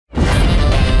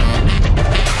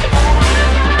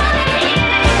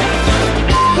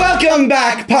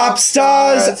back, pop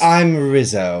stars! I'm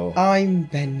Rizzo. I'm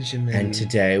Benjamin. And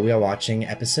today we are watching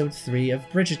episode 3 of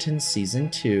Bridgerton season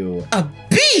 2. A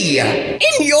bee in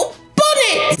your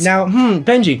bonnet! Now,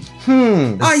 Benji,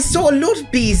 I saw a lot of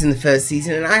bees in the first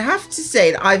season, and I have to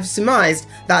say that I've surmised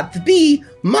that the bee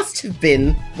must have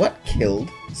been what killed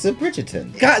Sir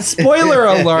Bridgerton. God, spoiler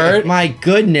alert! My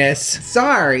goodness.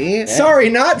 Sorry. Sorry,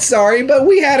 not sorry, but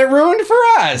we had it ruined for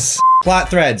us. Plot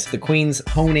threads. The Queen's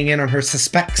honing in on her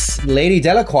suspects. Lady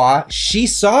Delacroix, she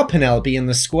saw Penelope in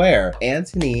the square.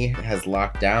 Anthony has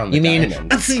locked down the You mean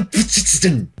diamond.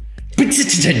 Bridgerton?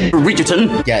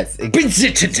 Yes.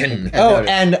 Bridgerton! Oh,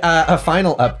 and a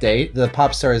final update. The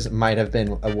pop stars might have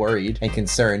been worried and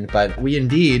concerned, but we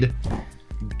indeed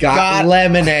got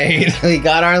lemonade. We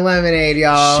got our lemonade,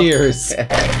 y'all. Cheers.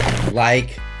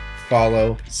 Like,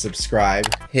 follow, subscribe.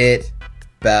 Hit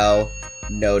bell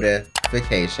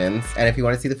notifications. And if you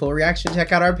want to see the full reaction,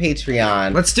 check out our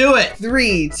Patreon. Let's do it.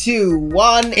 3, 2,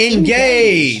 1,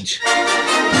 engage.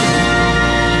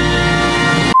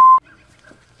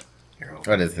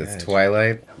 What is this,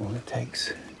 Twilight? All it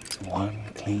takes is one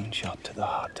clean shot to the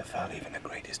heart to fell even the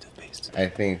greatest of beasts. I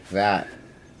think that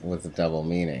was a double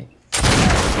meaning.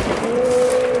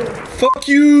 Fuck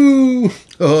you!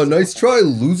 Oh, nice try,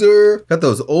 loser. Got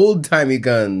those old-timey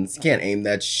guns. You can't aim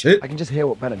that shit. I can just hear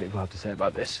what Benedict will have to say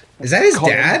about this. Is that his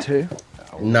Colin, dad? Too.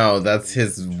 No, that's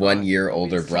his 1 year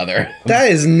older brother.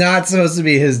 That is not supposed to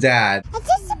be his dad. I'm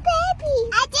just a baby.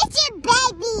 I'm just a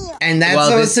baby. And that's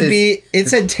supposed to be, it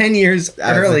said 10 years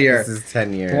earlier. This is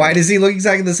 10 years. Why does he look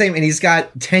exactly the same? And he's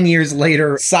got 10 years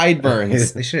later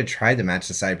sideburns. They should have tried to match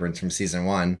the sideburns from season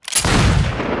 1.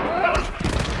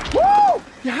 Woo!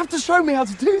 You have to show me how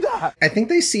to do that. I think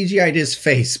they CGI'd his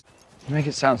face. You make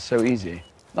it sound so easy.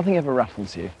 Nothing ever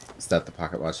rattles you. Is that the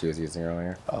pocket watch she was using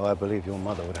earlier? Oh, I believe your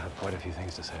mother would have quite a few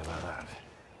things to say about that.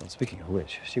 Well, speaking of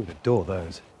which, she would adore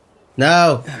those.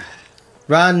 No!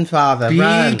 Run, father,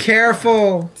 run! Be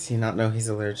careful! Does he not know he's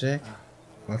allergic?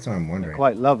 That's what I'm wondering.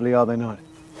 Quite lovely, are they not?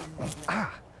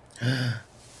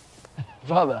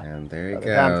 Father. And there he The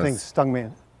damn thing goes. stung me.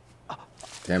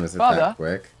 Damn, is it Father? that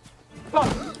quick?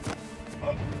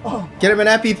 Get him an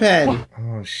EpiPen!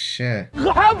 Oh shit.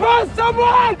 Help us,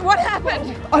 someone! What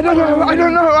happened? I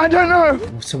don't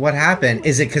know. So what happened?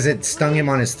 Is it because it stung him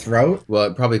on his throat? Well,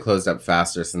 it probably closed up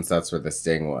faster since that's where the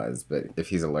sting was, but if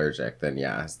he's allergic, then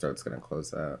yeah, his throat's gonna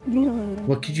close up.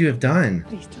 What could you have done?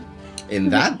 In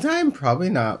that time, probably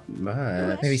not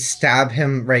much. Maybe stab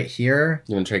him right here?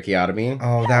 Even tracheotomy?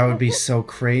 Oh, that would be so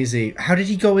crazy. How did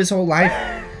he go his whole life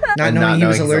not And knowing he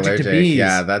was he's allergic to bees?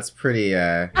 Yeah, that's pretty,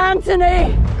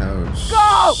 Anthony!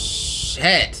 Oh,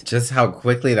 shit! Just how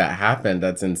quickly that happened,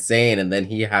 that's insane. And then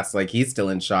he has, like, he's still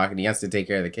in shock and he has to take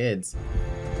care of the kids.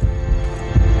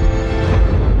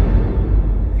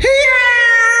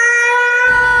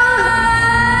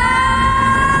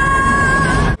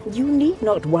 You need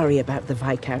not worry about the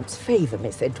Viscount's favour,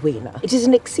 Miss Edwina. It is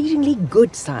an exceedingly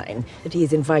good sign that he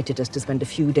has invited us to spend a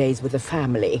few days with the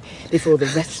family before the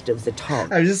rest of the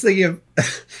talk. I was just thinking of...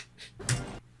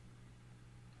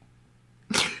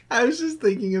 I was just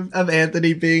thinking of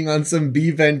Anthony being on some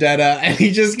bee vendetta and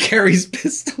he just carries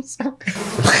pistols out.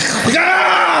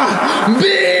 Ah!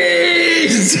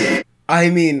 Bees! I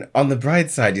mean, on the bright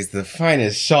side, he's the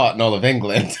finest shot in all of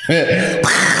England.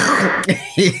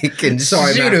 He can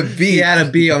shoot a bee. He had a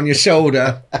bee on your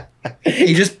shoulder.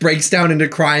 He just breaks down into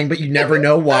crying, but you never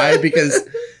know why because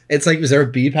it's like, was there a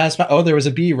bee passed by? Oh, there was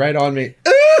a bee right on me.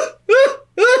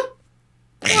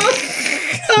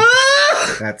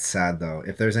 That's sad though.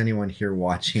 If there's anyone here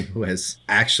watching who has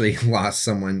actually lost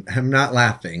someone, I'm not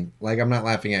laughing. Like, I'm not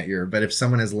laughing at you, but if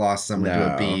someone has lost someone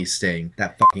to a bee sting,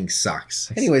 that fucking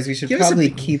sucks. Anyways, we should probably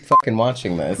keep fucking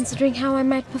watching this. Considering how I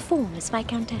might perform as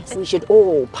Viscountess. We should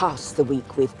all pass the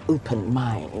week with open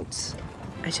minds.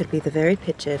 I should be the very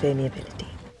picture of amiability.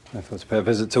 I thought to pay a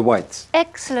visit to White's.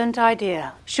 Excellent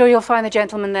idea. Sure you'll find the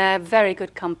gentleman there very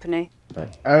good company.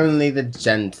 But only the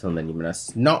gentlemen. You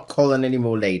must not call on any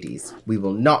more ladies. We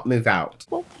will not move out.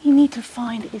 What we need to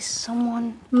find is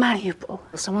someone malleable.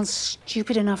 Someone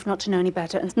stupid enough not to know any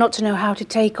better and not to know how to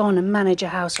take on and manage a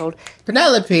household.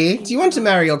 Penelope, do you want to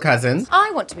marry your cousin?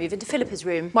 I want to move into Philippa's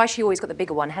room. Why she always got the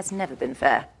bigger one has never been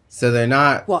fair. So they're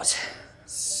not What?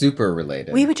 super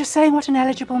related. We were just saying what an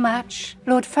eligible match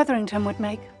Lord Featherington would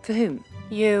make. For whom?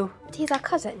 You. But he's our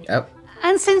cousin. Yep.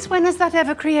 And since when has that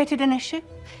ever created an issue?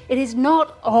 It is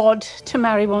not odd to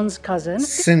marry one's cousin.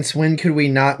 Since when could we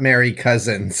not marry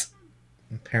cousins?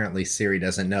 Apparently Siri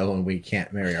doesn't know and we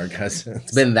can't marry our cousins.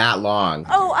 It's been that long.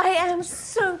 Oh, I am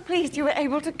so pleased you were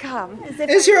able to come.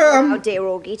 Is your Oh dear,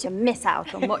 Augie, to miss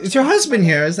out on what... Is your husband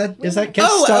here? Is that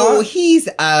guest star? Oh, he's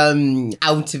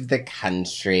out of the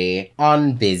country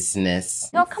on business.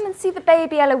 You'll come and see the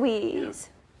baby Eloise.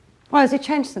 Why, has he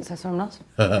changed since I saw him last?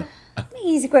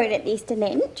 He's grown at least an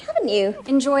inch, haven't you?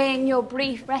 Enjoying your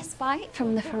brief respite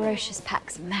from the ferocious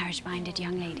packs of marriage-minded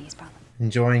young ladies, brother.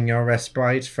 Enjoying your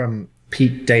respite from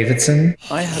Pete Davidson?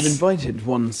 I have invited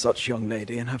one such young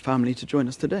lady and her family to join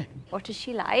us today. What is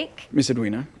she like? Miss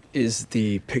Edwina is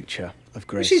the picture of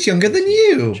grace. She's younger than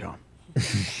you. Charm.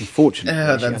 Unfortunately,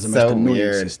 she has a most so annoying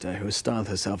weird. sister who has styled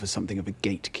herself as something of a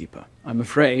gatekeeper. I'm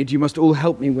afraid you must all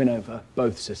help me win over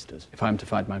both sisters if I'm to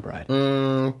find my bride.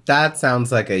 That sounds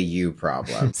like a you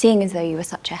problem. Seeing as though you were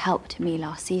such a help to me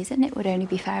last season, it would only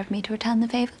be fair of me to return the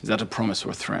favour. Is that a promise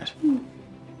or a threat?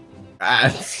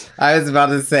 I was about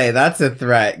to say, that's a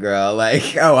threat, girl.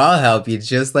 Like, oh, I'll help you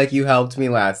just like you helped me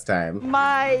last time.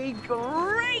 My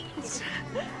great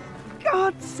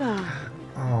godson.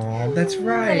 Oh, that's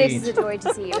Well, right. it is a joy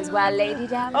to see you as well, Lady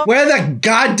Dan. Where the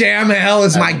goddamn hell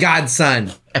is my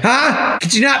godson? Huh?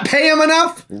 Could you not pay him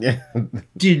enough?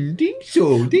 Didn't think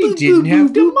so. They didn't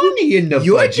have the money in the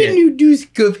You're budget. the new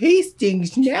Duke of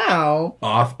Hastings now.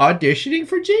 Off auditioning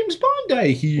for James Bond, I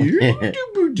hear.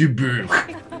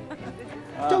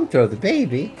 Don't throw the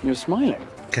baby. You're smiling.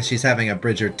 Because she's having a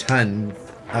Bridgerton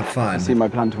of fun. I see my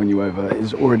plan to win you over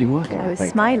is already working. I was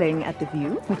smiling at the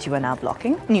view, which you are now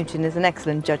blocking. Newton is an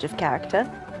excellent judge of character.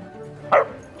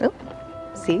 Oh,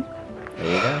 see? There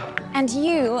you go. And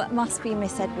you must be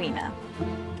Miss Edwina.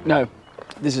 No,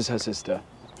 this is her sister,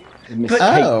 Miss But-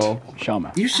 Kate Oh.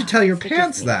 Sharma. You should tell your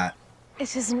parents that.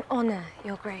 It is an honour,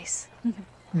 Your Grace.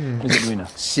 Miss Edwina,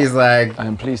 She's like, I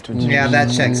am pleased to introduce Yeah,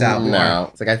 that checks out more. no.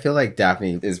 It's like, I feel like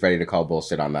Daphne is ready to call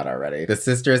bullshit on that already. The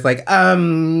sister is like,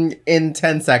 in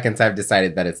 10 seconds, I've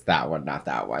decided that it's that one, not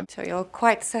that one. So you're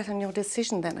quite set on your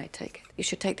decision then, I take it. You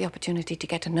should take the opportunity to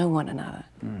get to know one another.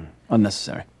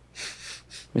 Unnecessary.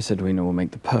 Miss Edwina will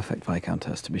make the perfect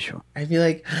Viscountess, to be sure. I'd be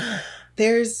like,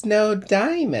 there's no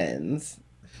diamonds.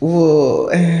 Whoa,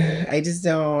 I just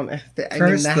don't. I mean,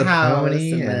 First the the house,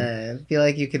 pony and and- then I feel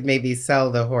like you could maybe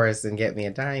sell the horse and get me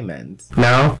a diamond.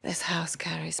 No? This house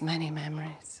carries many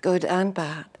memories, good and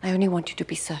bad. I only want you to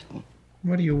be certain.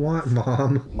 What do you want,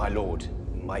 Mom? My lord,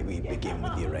 might we begin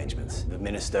with the arrangements? The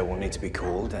minister will need to be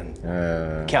called and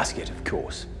casket, of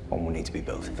course. One will need to be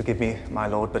built. Forgive me, my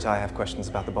lord, but I have questions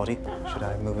about the body. Should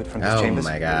I move it from his Oh chambers?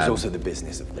 my There's God. also the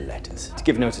business of the letters. To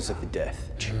give notice of the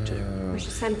death. We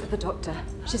should send for the doctor.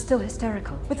 She's still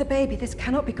hysterical. With the baby, this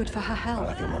cannot be good for her I'll health.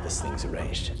 have your mother's things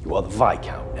arranged. You are the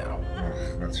Viscount now.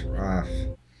 That's rough.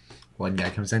 One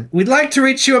guy comes in. We'd like to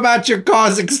reach you about your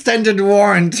car's extended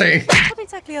warranty. What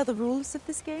exactly are the rules of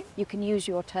this game? You can use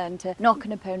your turn to knock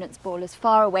an opponent's ball as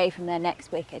far away from their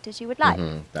next wicket as you would like.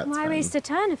 That's Why fine. waste a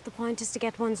turn if the point is to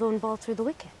get one's own ball through the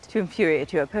wicket? To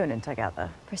infuriate your opponent, I gather.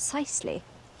 Precisely.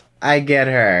 I get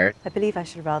her. I believe I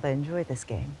should rather enjoy this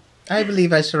game. I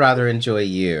believe I should rather enjoy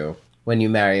you when you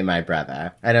marry my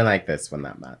brother. I don't like this one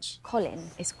that much. Colin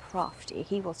is crafty.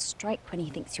 He will strike when he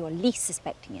thinks you're least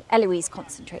suspecting it. Eloise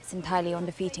concentrates entirely on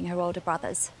defeating her older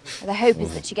brothers. The hope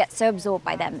is that she gets so absorbed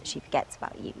by them that she forgets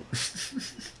about you.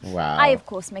 Wow. I, of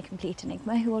course, am a complete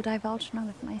enigma who will divulge none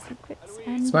of my secrets.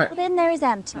 And Smart. well, then there is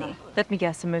Anthony. Let me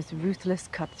guess, a most ruthless,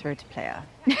 cutthroat player.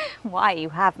 Why, you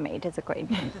have made his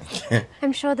acquaintance.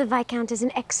 I'm sure the Viscount is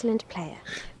an excellent player.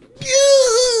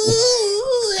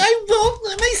 I won't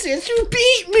let my sister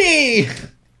beat me.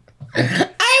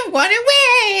 I want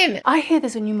to win. I hear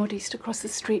there's a new modiste across the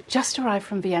street, just arrived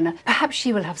from Vienna. Perhaps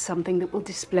she will have something that will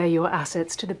display your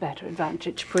assets to the better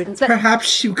advantage. Prudence.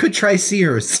 Perhaps you could try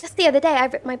Sears. Just the other day, I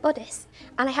ripped my bodice,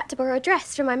 and I had to borrow a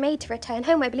dress from my maid to return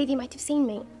home. I believe you might have seen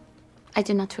me. I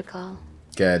do not recall.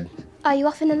 Good. Are you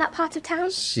often in that part of town?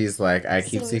 She's like, I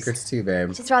keep Seems- secrets too, babe.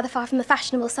 Which is rather far from the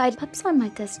fashionable side. Perhaps I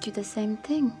might ask you the same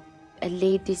thing. A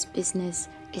lady's business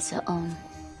is her own.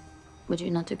 Would you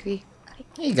not agree?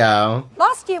 Here you go.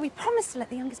 Last year, we promised to let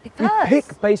the youngest pick first.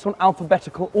 Pick based on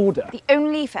alphabetical order. The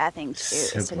only fair thing to do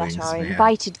is to let Siblings, our man.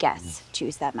 invited guests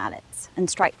choose their mallets and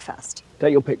strike first.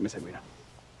 Take your pick, Miss Edwina.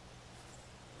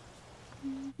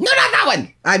 No, not that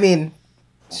one. I mean,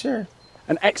 sure.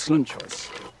 An excellent choice.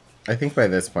 I think by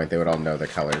this point they would all know the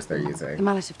colors they're The using.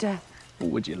 mallet of death. Or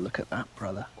would you look at that,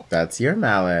 brother? That's your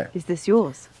mallet. Is this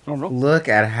yours? Not wrong. Look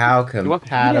at how You were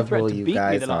compatible you beat me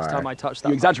guys the last time I are. touched that.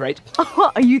 You exaggerate.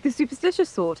 Oh, are you the superstitious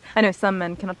sort? I know some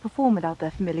men cannot perform without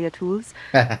their familiar tools,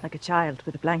 like a child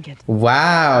with a blanket.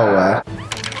 Wow.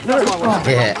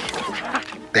 Yeah.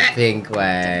 The pink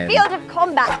one. Field of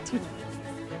combat!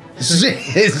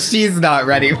 She's not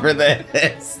ready for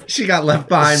this. She got left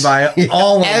behind by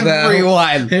all of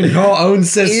everyone. them. And her own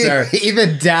sister.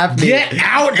 Even Daphne. Get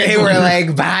out! They were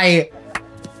like, bye.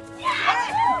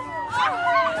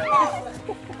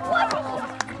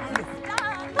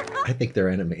 I think they're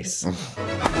enemies.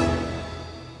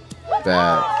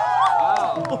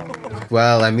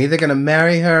 Well, I'm either gonna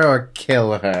marry her or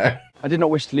kill her. I did not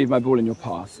wish to leave my ball in your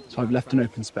path, so I've left an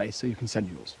open space so you can send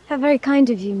yours. How very kind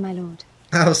of you, my lord.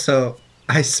 Also,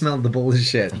 I smelled the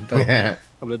bullshit. But Yeah.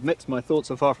 I will admit my thoughts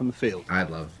are far from the field. I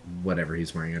love whatever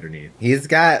he's wearing underneath. He's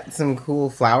got some cool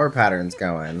flower patterns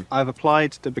going. I've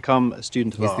applied to become a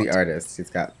student of He's art the artist. He's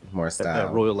got more at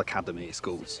style. Royal Academy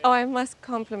schools. Oh, I must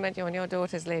compliment you on your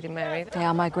daughters, Lady Mary. They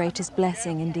are my greatest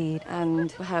blessing indeed,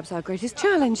 and perhaps our greatest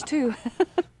challenge too.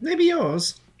 Maybe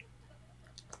yours.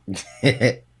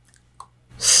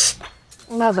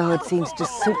 Motherhood seems to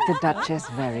suit the Duchess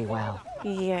very well.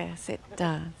 Yes, it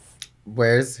does.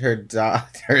 Where's her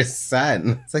daughter's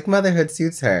son? It's like motherhood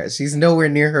suits her. She's nowhere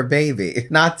near her baby.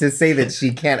 Not to say that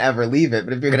she can't ever leave it,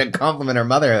 but if you're going to compliment her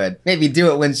motherhood, maybe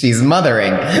do it when she's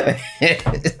mothering.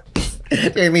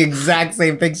 Doing the exact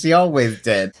same thing she always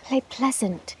did. Play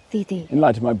pleasant, Didi. In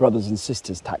light of my brothers and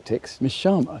sisters' tactics, Miss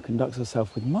Sharma conducts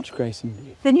herself with much grace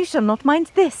indeed. Then you shall not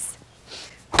mind this.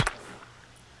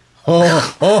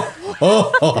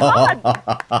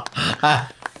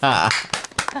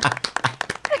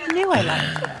 I knew I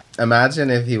liked her. Imagine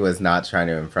if he was not trying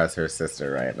to impress her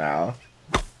sister right now.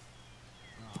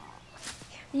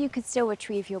 You could still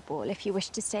retrieve your ball if you wish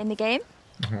to stay in the game.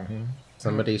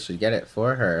 Somebody should get it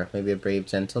for her. Maybe a brave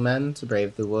gentleman to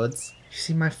brave the woods. You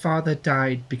see, my father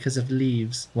died because of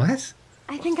leaves. What?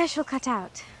 I think I shall cut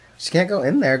out. She can't go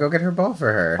in there. Go get her ball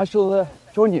for her. I shall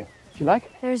join you, if you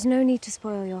like. There is no need to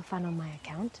spoil your fun on my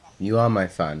account. You are my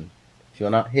fun. If you're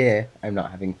not here, I'm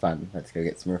not having fun. Let's go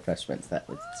get some refreshments. That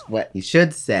was what he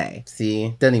should say.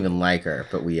 See, doesn't even like her,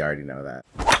 but we already know that.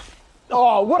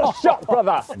 Oh, what a shot,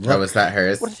 brother! Oh, was that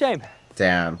hers? What a shame.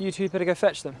 Damn. You two better go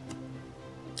fetch them.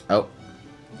 Oh.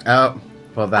 Oh.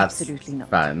 Well, that's Absolutely not.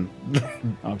 fun.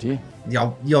 Oh, do you?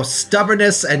 Your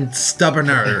stubbornness and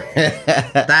stubborner.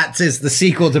 That is the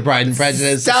sequel to Pride and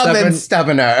Prejudice.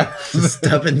 Stubborner.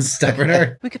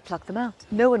 Stubborner. We could pluck them out.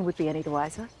 No one would be any the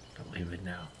wiser. But we would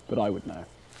know. But I would know.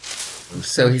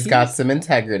 So he's got some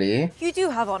integrity. You do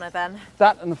have honour, Ben.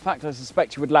 That and the fact I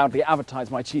suspect you would loudly advertise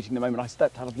my cheating the moment I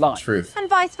stepped out of line. Truth. And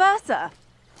vice versa.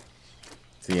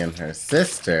 See, and her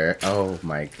sister. Oh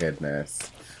my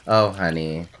goodness. Oh,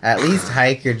 honey. At least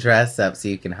hike your dress up so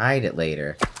you can hide it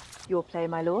later. Your play,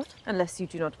 my lord. Unless you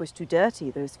do not wish to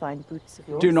dirty those fine boots of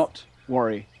yours. Do not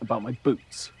worry about my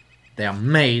boots. They are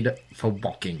made for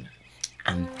walking.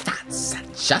 And that's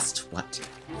just what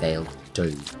they'll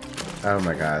do. Oh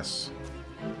my gosh.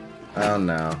 Oh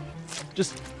no.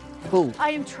 Just pull.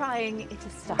 I am trying it to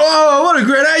stop. Oh, what a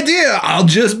great idea! I'll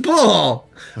just pull.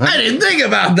 I didn't think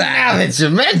about that. Now that you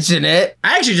mention it.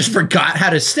 I actually just forgot how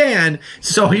to stand,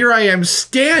 so here I am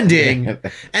standing.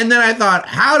 And then I thought,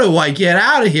 how do I get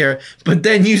out of here? But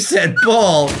then you said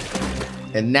pull.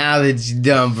 And now that you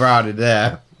done brought it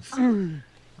up.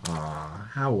 Aw,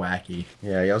 how wacky.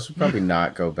 Yeah, y'all should probably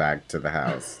not go back to the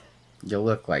house. You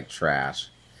look like trash.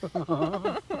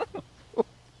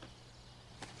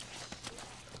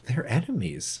 They're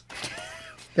enemies.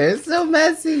 They're so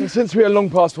messy. Since we are long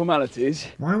past formalities.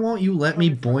 Why won't you let me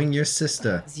boing your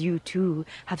sister? You too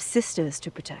have sisters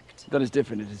to protect. That is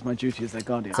different. It is my duty as their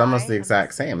guardian. It's almost the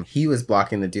exact same. He was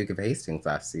blocking the Duke of Hastings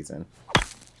last season.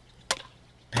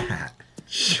 Pat.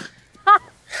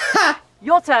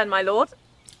 Your turn, my lord.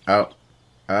 Oh.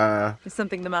 Is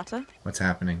something the matter? What's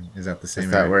happening? Is that the same?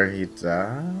 Is that area? where he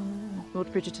died?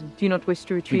 Lord Bridgerton, do you not wish to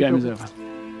The retrieve game your is over.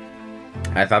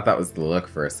 I thought that was the look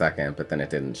for a second, but then it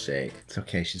didn't shake. It's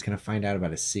okay. She's going to find out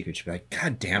about his secret. She'll be like,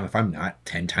 God damn, if I'm not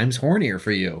 10 times hornier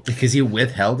for you. Because you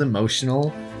withheld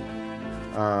emotional.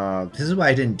 This is why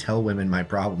I didn't tell women my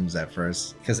problems at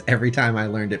first. Because every time I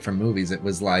learned it from movies, it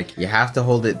was like... You have to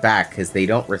hold it back because they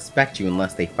don't respect you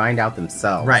unless they find out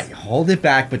themselves. Right. Hold it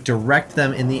back, but direct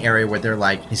them in the area where they're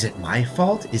like, is it my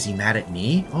fault? Is he mad at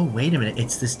me? Oh, wait a minute.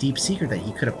 It's this deep secret that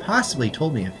he could have possibly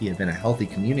told me if he had been a healthy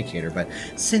communicator. But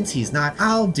since he's not,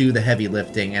 I'll do the heavy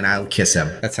lifting and I'll kiss him.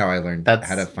 That's how I learned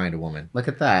how to find a woman. Look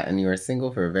at that. And you were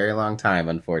single for a very long time,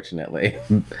 unfortunately.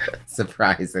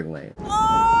 Surprisingly.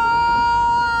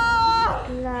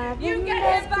 You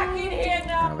get him back in here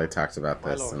now! Oh, they talked about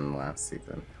this in the last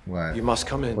season. What? You must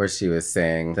come in. Where she was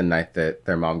saying the night that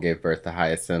their mom gave birth to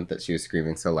Hyacinth that she was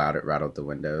screaming so loud it rattled the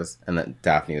windows. And that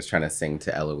Daphne was trying to sing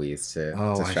to Eloise to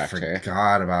distract her. I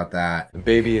forgot about that. The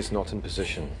baby is not in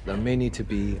position. There may need to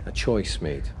be a choice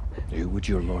made. Who would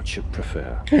your lordship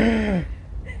prefer?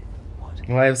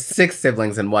 Well, I have 6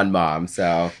 siblings and 1 mom,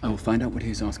 so... I will find out what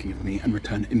he is asking of me and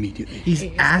return immediately. He's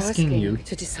asking you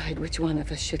to decide which one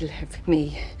of us should live,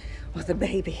 me or the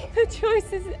baby. The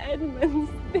choice is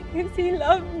Edmund's because he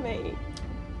loved me.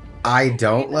 I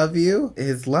don't love you?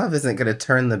 His love isn't gonna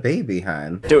turn the baby,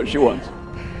 hun. Do what she wants.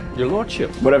 Your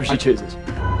lordship. Whatever she chooses.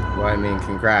 Well, I mean,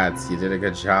 congrats. You did a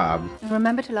good job. And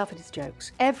remember to laugh at his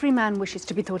jokes. Every man wishes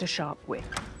to be thought a sharp wit.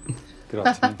 Good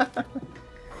afternoon.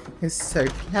 He's so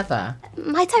clever.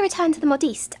 Might I return to the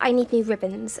Modiste? I need new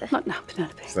ribbons. Not now,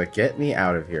 Penelope. She's like, get me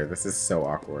out of here. This is so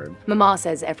awkward. Mamma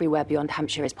says everywhere beyond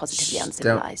Hampshire is positively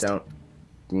uncivilized.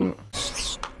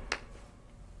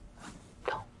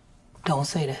 Don't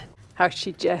say that. How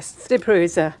she jests. De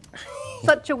Prusa.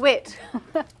 Such a wit.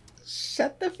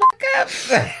 Shut the fuck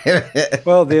up.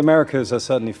 Well, the Americas are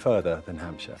certainly further than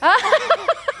Hampshire.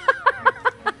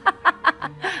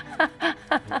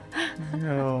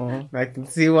 No, I can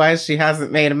see why she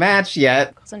hasn't made a match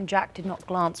yet. Cousin Jack did not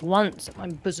glance once at my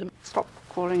bosom. Stop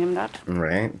calling him that.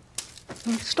 Right.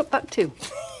 Stop that too.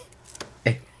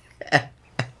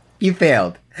 You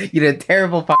failed. You did a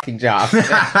terrible fucking job.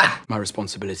 My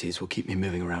responsibilities will keep me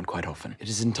moving around quite often. It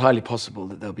is entirely possible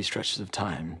that there'll be stretches of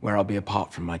time where I'll be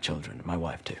apart from my children, my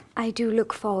wife too. I do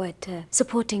look forward to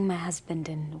supporting my husband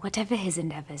in whatever his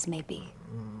endeavors may be.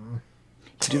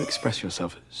 You do express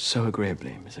yourself so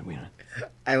agreeably, Miss Edwina.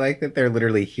 I like that they're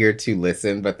literally here to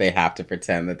listen, but they have to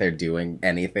pretend that they're doing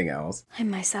anything else. I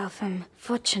myself am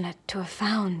fortunate to have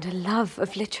found a love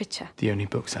of literature. The only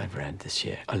books I've read this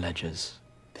year are ledgers.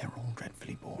 They're all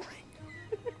dreadfully boring.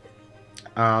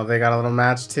 Oh, they got a little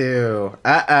match too.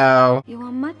 Uh-oh. You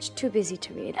are much too busy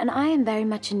to read, and I am very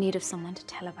much in need of someone to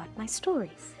tell about my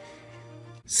stories.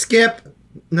 Skip.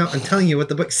 No, I'm telling you what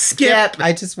the book. Skip.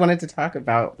 I just wanted to talk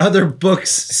about other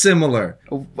books similar.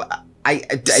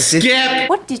 Skip.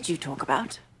 What did you talk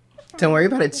about? Don't worry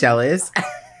about it, jealous.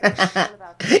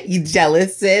 You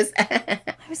jealous, sis? I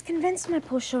was convinced my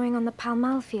poor showing on the Pall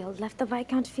Mall field left the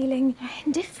Viscount feeling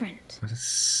indifferent. What a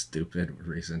stupid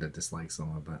reason to dislike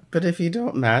someone, But if you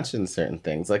don't match in certain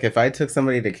things, like if I took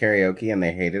somebody to karaoke and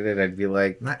they hated it, I'd be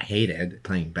like, not hated,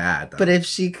 playing bad though. But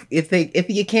if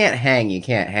you can't hang, you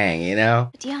can't hang, you know?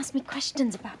 But he asked me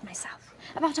questions about myself,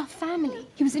 about our family.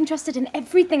 He was interested in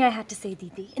everything I had to say,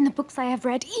 Didi, in the books I have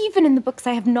read, even in the books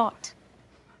I have not.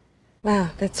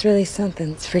 Wow, that's really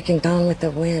something. It's freaking Gone with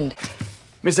the Wind.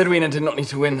 Miss Edwina did not need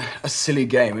to win a silly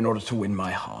game in order to win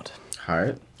my heart.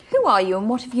 Heart? Who are you and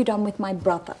what have you done with my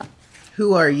brother?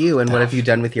 Who are you and what have you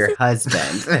done with your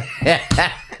husband?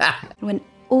 When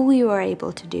all you are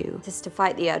able to do is to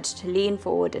fight the urge to lean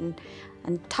forward and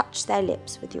touch their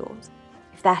lips with yours.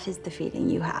 If that is the feeling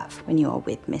you have when you are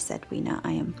with Miss Edwina,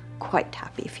 I am quite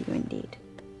happy for you indeed.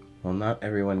 Well, not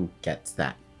everyone gets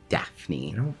that,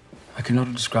 Daphne. I could not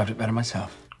have described it better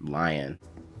myself. Lion.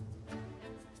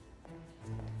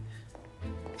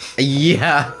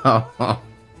 Yeah.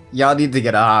 Y'all need to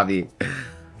get a hobby.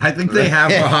 I think they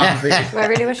have a hobby. Do I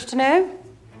really wish to know?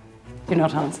 Do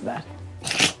not answer that.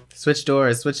 Switch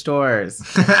doors, switch doors.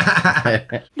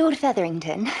 Lord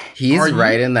Featherington. He's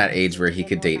right in that age where he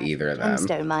could date either of them.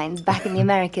 Brimstone mines back in the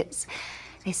Americas.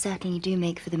 They certainly do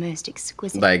make for the most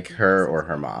exquisite. Like her or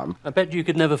her mom. I bet you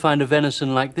could never find a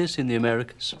venison like this in the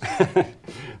Americas.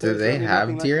 Do they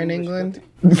have deer in England?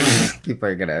 People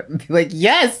are gonna be like,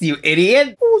 yes, you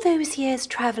idiot! All those years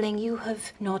traveling, you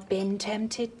have not been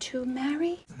tempted to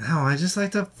marry? No, I just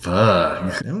like to fuck.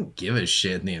 I don't give a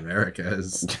shit in the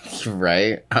Americas.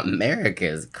 Right? America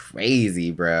is crazy,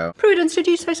 bro. Prudence, did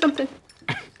you say something?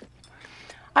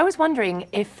 I was wondering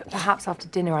if perhaps after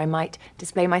dinner I might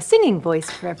display my singing voice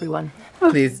for everyone.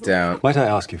 Please don't. Might I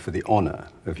ask you for the honour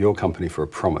of your company for a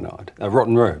promenade? A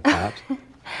rotten road, perhaps?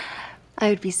 I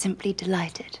would be simply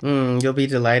delighted. You'll be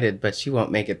delighted, but you won't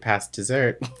make it past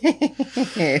dessert.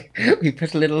 We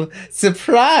put a little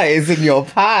surprise in your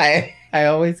pie. I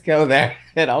always go there.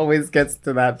 It always gets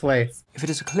to that place. If it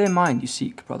is a clear mind you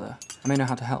seek, brother, I may know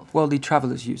how to help. Worldly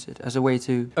travelers use it as a way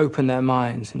to open their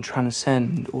minds and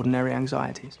transcend ordinary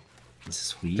anxieties. This is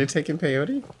sweet. They're taking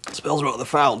peyote? It smells rather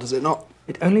foul, does it not?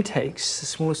 It only takes the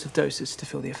smallest of doses to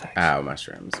feel the effect. Oh,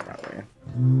 mushrooms, probably.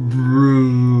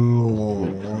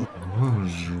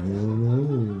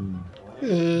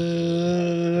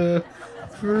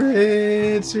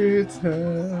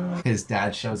 Bridgerton. His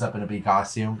dad shows up in a bee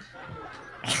costume.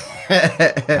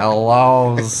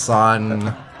 Hello,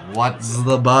 son. What's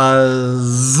the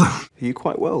buzz? Are you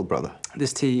quite well, brother?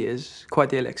 This tea is quite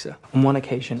the elixir. On one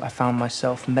occasion, I found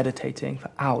myself meditating for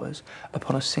hours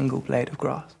upon a single blade of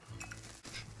grass.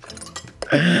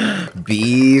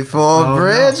 Before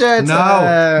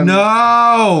Bridgerton.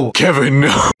 No. Kevin,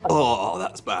 no. Oh,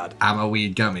 that's bad. I'm a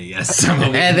weed gummy. Yes, I'm a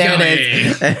weed And there gummy.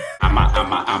 it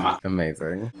is.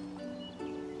 Amazing.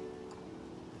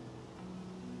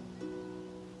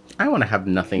 I want to have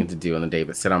nothing to do on the day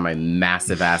but sit on my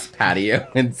massive ass patio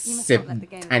and sip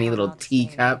tiny little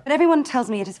teacup. But everyone tells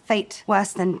me it is fate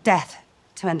worse than death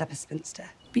to end up a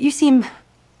spinster. But you seem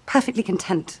perfectly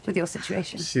content with your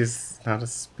situation. She's not a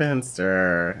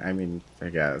spinster. I mean, I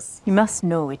guess. You must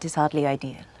know it is hardly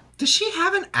ideal. Does she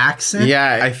have an accent?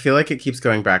 Yeah, I feel like it keeps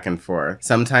going back and forth.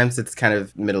 Sometimes it's kind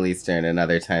of Middle Eastern and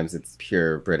other times it's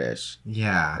pure British.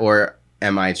 Yeah. Or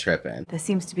am I tripping? There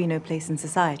seems to be no place in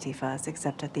society for us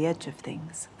except at the edge of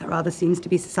things. That rather seems to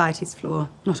be society's flaw,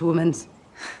 not a woman's.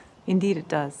 Indeed it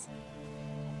does.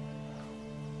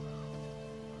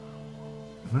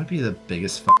 Wouldn't it be the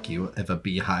biggest fuck you if a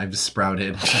beehive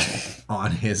sprouted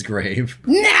on his grave?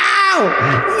 No!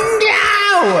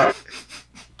 No!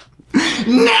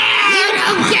 No! You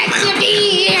don't get to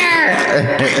be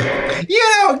here! You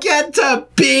don't get to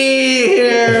be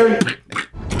here!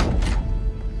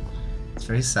 It's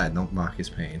very sad. Don't mock his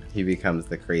pain. He becomes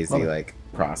the crazy, like,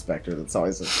 prospector that's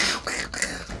always like...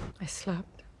 I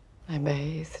slept. I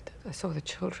bathed. I saw the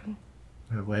children.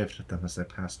 I waved at them as they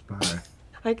passed by.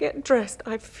 I get dressed,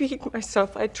 I feed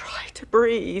myself, I try to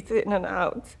breathe in and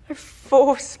out. I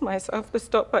force myself to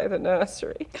stop by the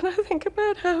nursery. Can I think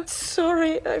about how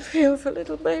sorry I feel for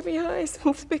little baby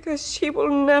Hyacinth because she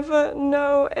will never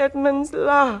know Edmund's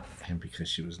laugh? And because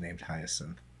she was named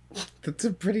Hyacinth. That's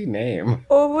a pretty name.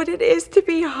 Or what it is to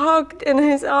be hugged in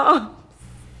his arms.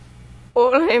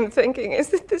 All I'm thinking is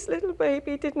that this little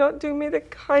baby did not do me the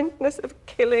kindness of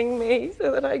killing me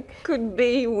so that I could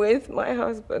be with my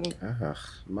husband. Ugh,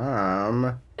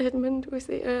 Mom. Edmund was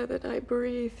the air that I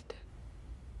breathed.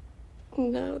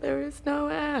 Now there is no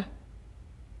air.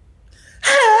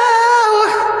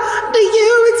 How do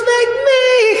you expect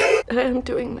me? I am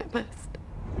doing my best.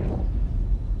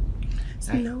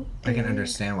 I can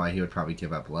understand why he would probably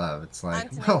give up love. It's like,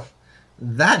 well,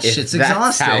 that If shit's that's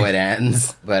exhausting. how it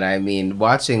ends. But I mean,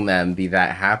 watching them be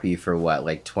that happy for what,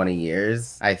 like 20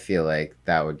 years? I feel like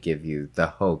that would give you the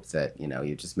hope that, you know,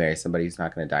 you just marry somebody who's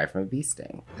not going to die from a bee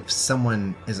sting. If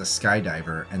someone is a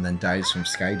skydiver and then dies from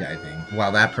skydiving,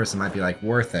 while that person might be like,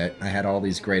 worth it, I had all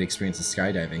these great experiences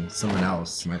skydiving, someone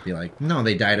else might be like, no,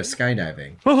 they died of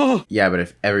skydiving. Yeah, but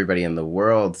if everybody in the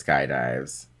world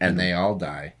skydives and they all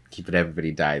die. But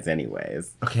everybody dies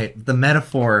anyways. Okay, the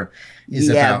metaphor is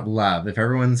about love. If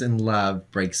everyone's in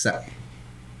love, breaks up.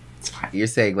 You're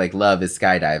saying like love is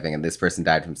skydiving and this person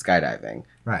died from skydiving.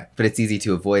 Right. But it's easy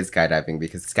to avoid skydiving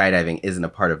because skydiving isn't a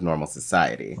part of normal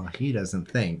society. Well, he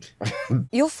doesn't think.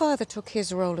 Your father took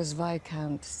his role as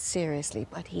Viscount seriously,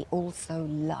 but he also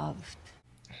loved.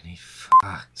 And he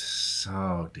fucked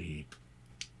so deep.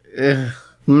 Ugh.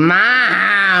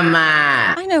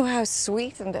 Mama! I know how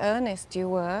sweet and earnest you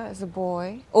were as a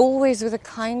boy. Always with a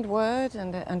kind word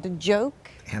and a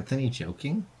joke. Anthony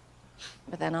joking?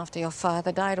 But then after your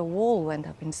father died, a wall went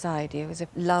up inside you, as if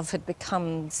love had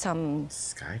become some...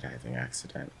 skydiving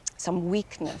accident. Some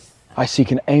weakness. I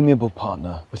seek an amiable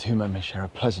partner with whom I may share a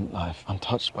pleasant life,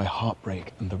 untouched by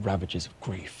heartbreak and the ravages of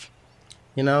grief.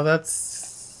 You know,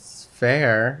 that's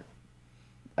fair.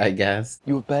 I guess.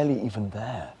 You were barely even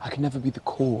there. I can never be the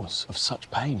cause of such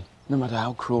pain, no matter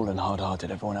how cruel and hard-hearted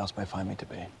everyone else may find me to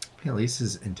be. At least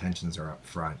his intentions are up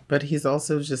front. But he's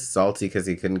also just salty because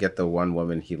he couldn't get the one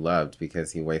woman he loved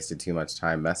because he wasted too much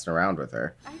time messing around with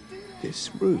her. This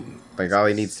room. Like, all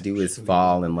he needs to do is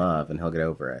fall in love and he'll get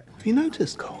over it. Have you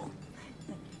noticed, Cole?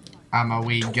 I'm a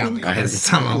weed gummy.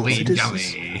 I'm a weed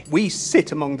gummy. We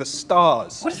sit among the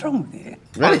stars. What is wrong with you?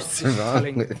 What is wrong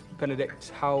Telling with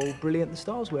Benedict how brilliant the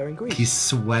stars were in Greece. He's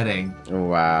sweating.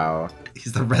 Wow.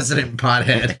 He's the resident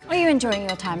pothead. Are you enjoying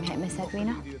your time here, Miss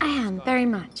Edwina? I am, very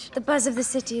much. The buzz of the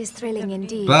city is thrilling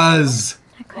indeed. Buzz!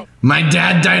 My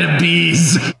dad died of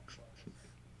bees!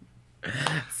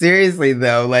 Seriously,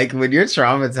 though, like, when you're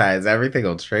traumatized, everything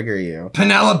will trigger you.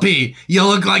 Penelope, you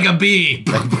look like a bee!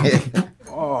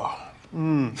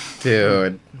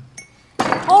 Dude.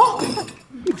 Oh!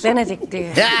 Benedict,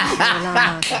 dear.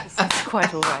 That's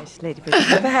quite all right, Lady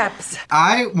Bridgerton. Perhaps.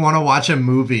 I want to watch a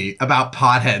movie about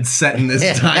potheads set in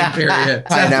this time period.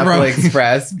 Pineapple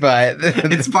Express, but...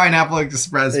 It's Pineapple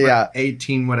Express, but Yeah.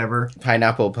 18 whatever.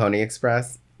 Pineapple Pony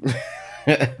Express.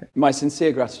 My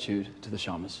sincere gratitude to the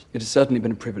Sharmas. It has certainly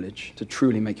been a privilege to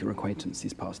truly make your acquaintance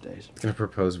these past days. I'm gonna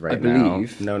propose right I now.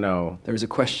 believe No. there is a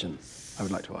question I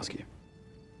would like to ask you.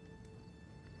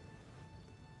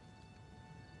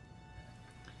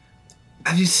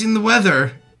 Have you seen the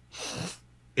weather?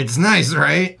 It's nice,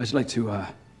 right? I'd like to,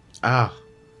 Oh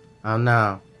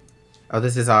no. Oh,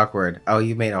 this is awkward. Oh,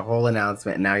 you made a whole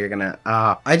announcement and now you're gonna...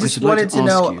 I just wanted to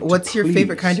know, what's your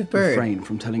favorite kind of bird? Refrain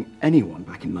from telling anyone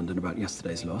back in London about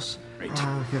yesterday's loss. Look at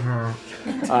her.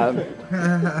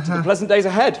 To the pleasant days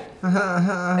ahead.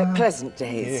 Pleasant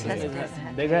days.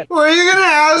 Well, are you gonna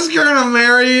ask her to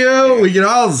marry you? We can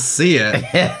all see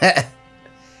it.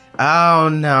 Oh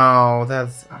no,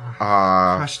 that's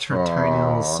Crushed her tiny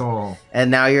little soul.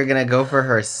 And now you're gonna go for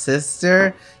her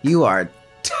sister? You are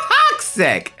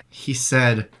toxic! He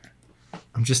said,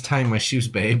 I'm just tying my shoes,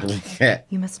 babe.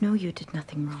 You must know you did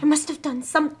nothing wrong. I must have done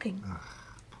something.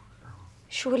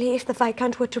 Surely if the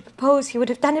Viscount were to propose, he would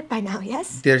have done it by now,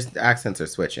 yes? There's accents are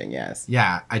switching, yes.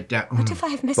 Yeah, What if I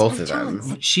have missed Both my of them.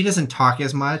 chance? She doesn't talk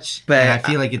as much, But and I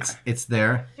feel like it's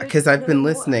there. Because I've been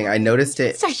listening. I noticed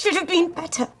it I should have been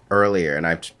better. earlier, and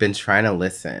I've been trying to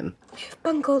listen. You've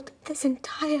bungled this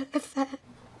entire affair.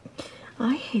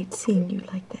 I hate seeing you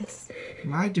like this.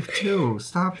 I do too.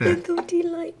 Stop I it. thought he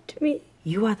liked me.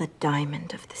 You are the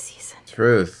diamond of the season.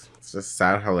 Truth. It's just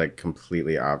sad how, like,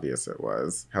 completely obvious it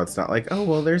was. How it's not like, oh,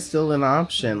 well, there's still an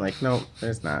option. Like, no,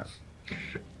 there's not.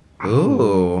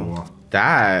 Ooh,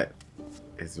 that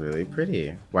is really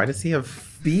pretty. Why does he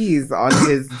have bees on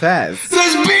his vest?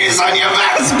 There's bees on your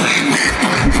vest!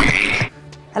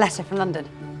 A letter from London.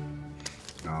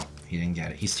 Oh, he didn't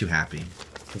get it. He's too happy.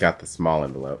 He got the small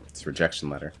envelope. It's a rejection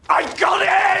letter. I got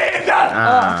it!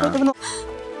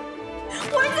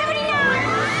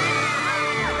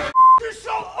 You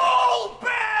shall all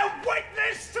bear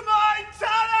witness to my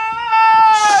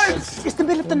talent! It's the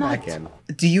middle of the night. Again.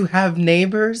 Do you have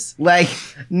neighbors? Like,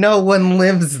 no one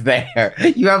lives there.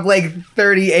 You have like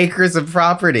 30 acres of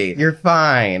property. You're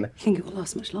fine. I think it will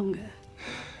last much longer.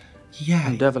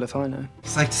 Yeah. Devil if I know.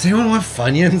 He's like, does anyone want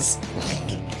Funyuns?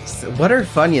 So what are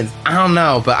Funyuns? I don't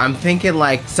know, but I'm thinking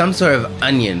like some sort of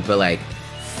onion, but like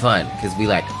fun, because we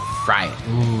like fry it.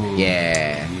 Ooh.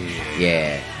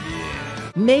 Yeah.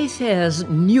 Mayfair's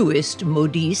newest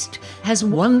modiste has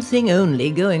one thing only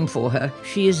going for her.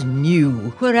 She is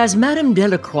new, whereas Madame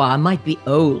Delacroix might be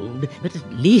old, but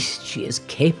at least she is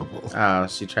capable. Oh,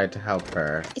 she tried to help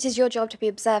her. It is your job to be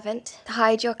observant, to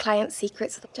hide your client's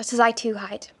secrets, just as I too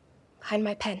hide behind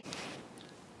my pen.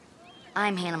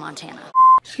 I'm Hannah Montana.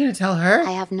 She's gonna tell her?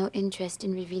 I have no interest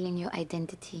in revealing your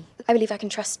identity. I believe I can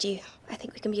trust you. I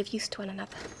think we can be of use to one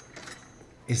another.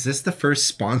 Is this the first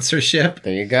sponsorship?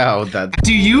 There you go.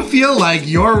 Do you feel like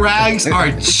your rags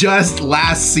are just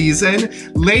last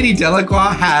season? Lady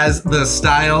Delacroix has the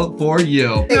style for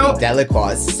you. Lady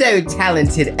Delacroix is so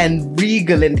talented and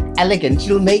regal and elegant.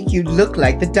 She'll make you look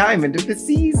like the diamond of the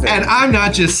season. And I'm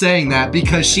not just saying that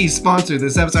because she sponsored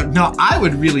this episode. No, I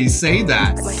would really say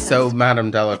that. So Madame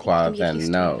Delacroix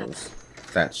then knows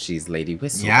that she's Lady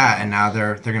Whistle. Yeah, and now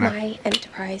they're gonna... My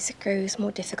enterprise grows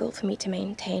more difficult for me to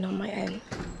maintain on my own.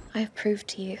 I have proved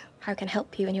to you how I can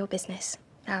help you in your business.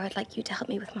 Now I'd like you to help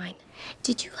me with mine.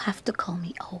 Did you have to call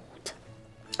me old?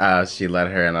 She let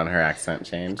her in on her accent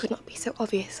change. Could not be so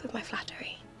obvious with my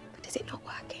flattery. But is it not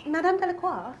working? Madame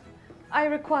Delacroix, I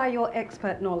require your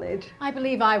expert knowledge. I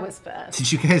believe I was first.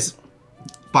 Did you guys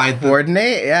buy the...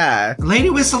 Coordinate? Yeah. Lady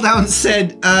Whistledown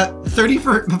said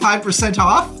 35%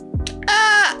 off?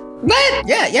 What?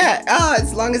 Yeah.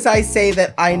 As long as I say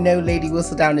that I know Lady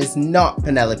Whistledown is not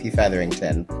Penelope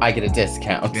Featherington, I get a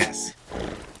discount. Yes.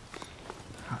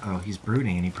 Uh-oh, he's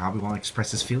brooding and he probably won't express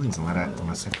his feelings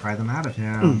unless I pry them out of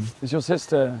him. Is your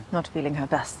sister... Not feeling her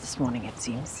best this morning, it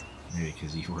seems. Maybe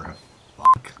because you were a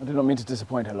fuck. I did not mean to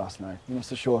disappoint her last night. You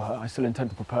must assure her I still intend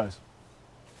to propose.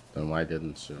 Then why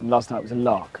didn't she? And last night was a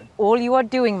lark. All you are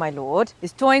doing, my lord,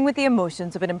 is toying with the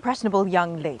emotions of an impressionable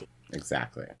young lady.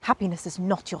 Exactly. Happiness is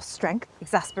not your strength.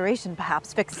 Exasperation,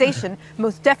 perhaps. Vexation,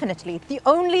 most definitely. The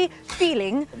only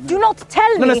feeling... Do not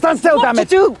tell me stand still, what damn to it.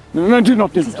 do! No, do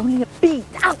not do This is only a beat.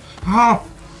 Ow! Oh.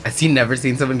 Has he never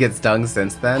seen someone get stung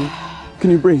since then?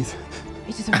 Can you breathe?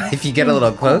 It is only If you get a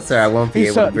little closer, I won't be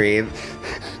able to breathe.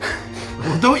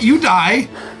 Well, don't you die!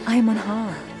 I am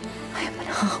unharmed. I am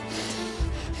unharmed.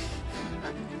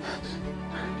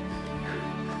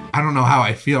 I don't know how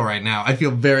I feel right now. I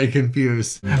feel very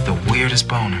confused. I have the weirdest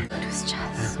boner. It was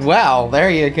just... Well, there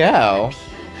you go.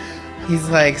 He's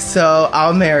like, so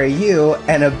I'll marry you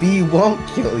and a bee won't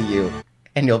kill you.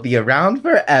 And you'll be around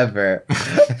forever.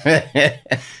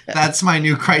 That's my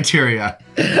new criteria.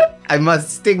 I must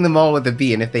sting them all with a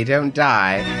bee, and if they don't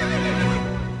die...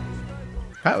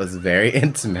 That was very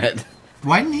intimate.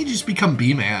 Why didn't he just become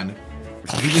Bee-Man?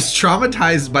 He was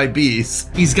traumatized by bees.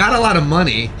 He's got a lot of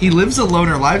money. He lives a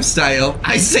loner lifestyle.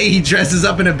 I say he dresses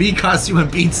up in a bee costume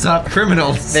and beats up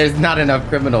criminals. There's not enough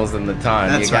criminals in the town.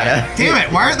 That's right. Damn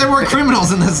it, why aren't there more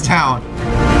criminals in this town?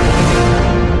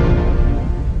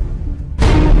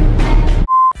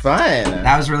 Fun.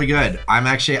 That was really good.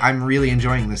 I'm really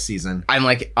enjoying this season. I'm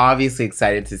like obviously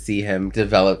excited to see him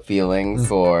develop feelings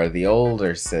for the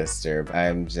older sister.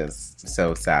 I'm just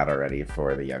so sad already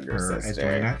for the younger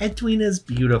sister. Edwina's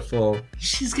beautiful.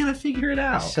 She's gonna figure it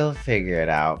out. She'll figure it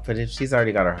out. But if she's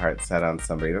already got her heart set on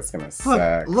somebody, that's gonna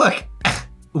suck. Look,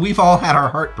 we've all had our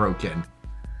heart broken.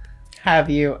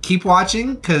 Have you? Keep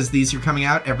watching, because these are coming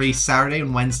out every Saturday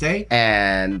and Wednesday.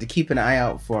 And keep an eye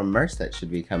out for merch that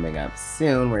should be coming up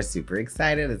soon. We're super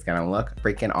excited. It's gonna look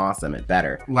freaking awesome. It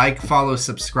better. Like, follow,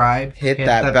 subscribe. Hit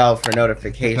that bell for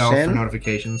notification. Bell for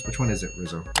notifications. Which one is it,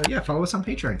 Rizzo? Yeah, follow us on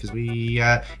Patreon, because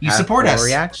you support us.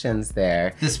 Reactions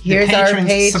there. Here's our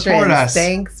patrons. Support us.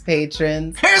 Thanks,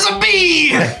 patrons. Here's a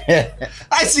bee!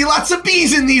 I see lots of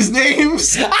bees in these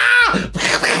names.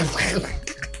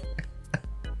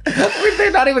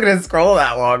 They're not even gonna scroll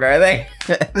that long, are they?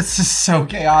 This is so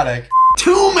chaotic.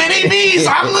 Too many bees!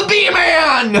 I'm the bee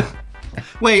man!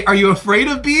 Wait, are you afraid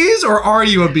of bees or are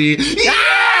you a bee? Yeah!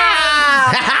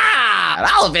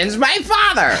 I'll avenge my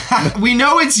father! We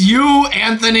know it's you,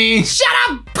 Anthony! Shut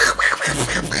up!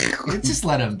 Just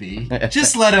let him be.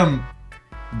 Just let him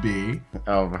be.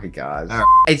 Oh my gosh.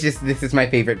 This is my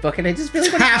favorite book and I just really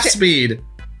want to Half speed!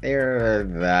 They're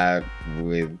that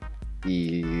with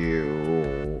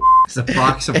you. There's a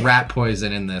box of rat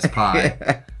poison in this pie.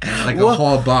 Like a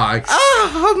whole box.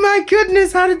 Oh my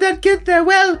goodness, how did that get there?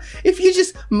 Well, if you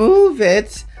just move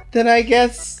it, then I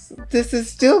guess this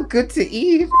is still good to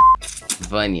eat.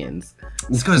 Funyuns.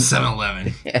 Let's go to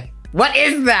 7-Eleven. What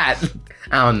is that?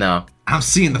 I don't know. I'm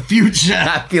seeing the future.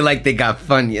 I feel like they got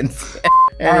Funyuns.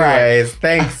 Anyways,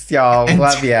 thanks y'all.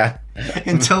 Love ya.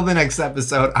 Until the next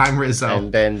episode, I'm Rizzo.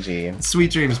 And Benji. Sweet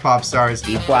dreams, pop stars.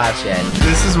 Keep watching.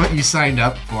 This is what you signed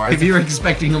up for. If you're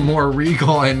expecting a more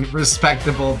regal and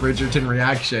respectable Bridgerton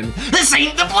reaction, this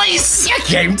ain't the place! You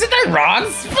came to the wrong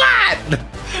spot!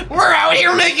 We're out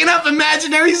here making up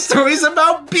imaginary stories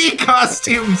about bee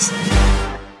costumes!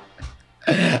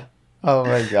 Oh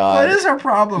my god. What is our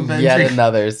problem, Benji? Yet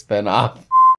another spinoff.